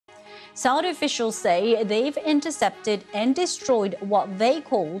Saudi officials say they've intercepted and destroyed what they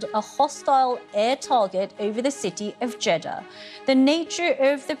called a hostile air target over the city of Jeddah. The nature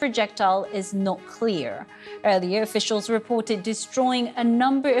of the projectile is not clear. Earlier, officials reported destroying a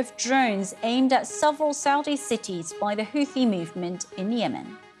number of drones aimed at several Saudi cities by the Houthi movement in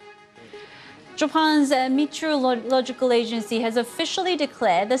Yemen. Japan's meteorological agency has officially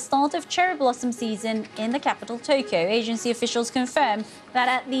declared the start of cherry blossom season in the capital, Tokyo. Agency officials confirmed that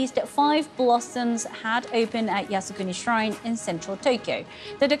at least 5 blossoms had opened at Yasukuni Shrine in central Tokyo.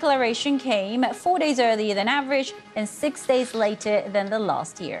 The declaration came 4 days earlier than average and 6 days later than the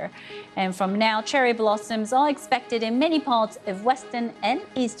last year. And from now, cherry blossoms are expected in many parts of western and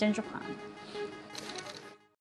eastern Japan.